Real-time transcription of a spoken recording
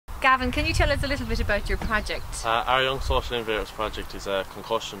Gavin, can you tell us a little bit about your project? Our Young Social Innovators project is a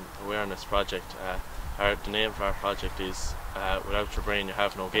concussion awareness project. The name for our project is Without Your Brain You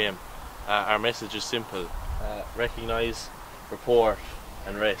Have No Game. Our message is simple: recognise, report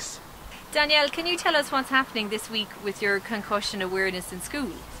and rest. Danielle, can you tell us what's happening this week with your concussion awareness in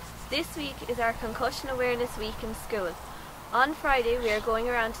school? This week is our Concussion Awareness Week in school. On Friday we are going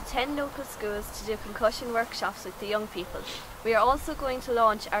around to 10 local schools to do concussion workshops with the young people. We are also going to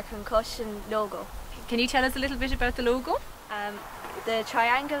launch our concussion logo. Can you tell us a little bit about the logo? The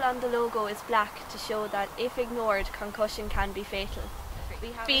triangle on the logo is black to show that if ignored, concussion can be fatal.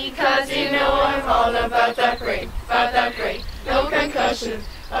 Because you know I'm all about that brain, no concussion.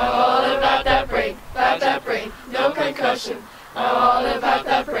 I'm all about that brain, no concussion. I'm all about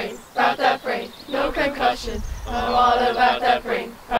that brain, no concussion. I'm all about that brain.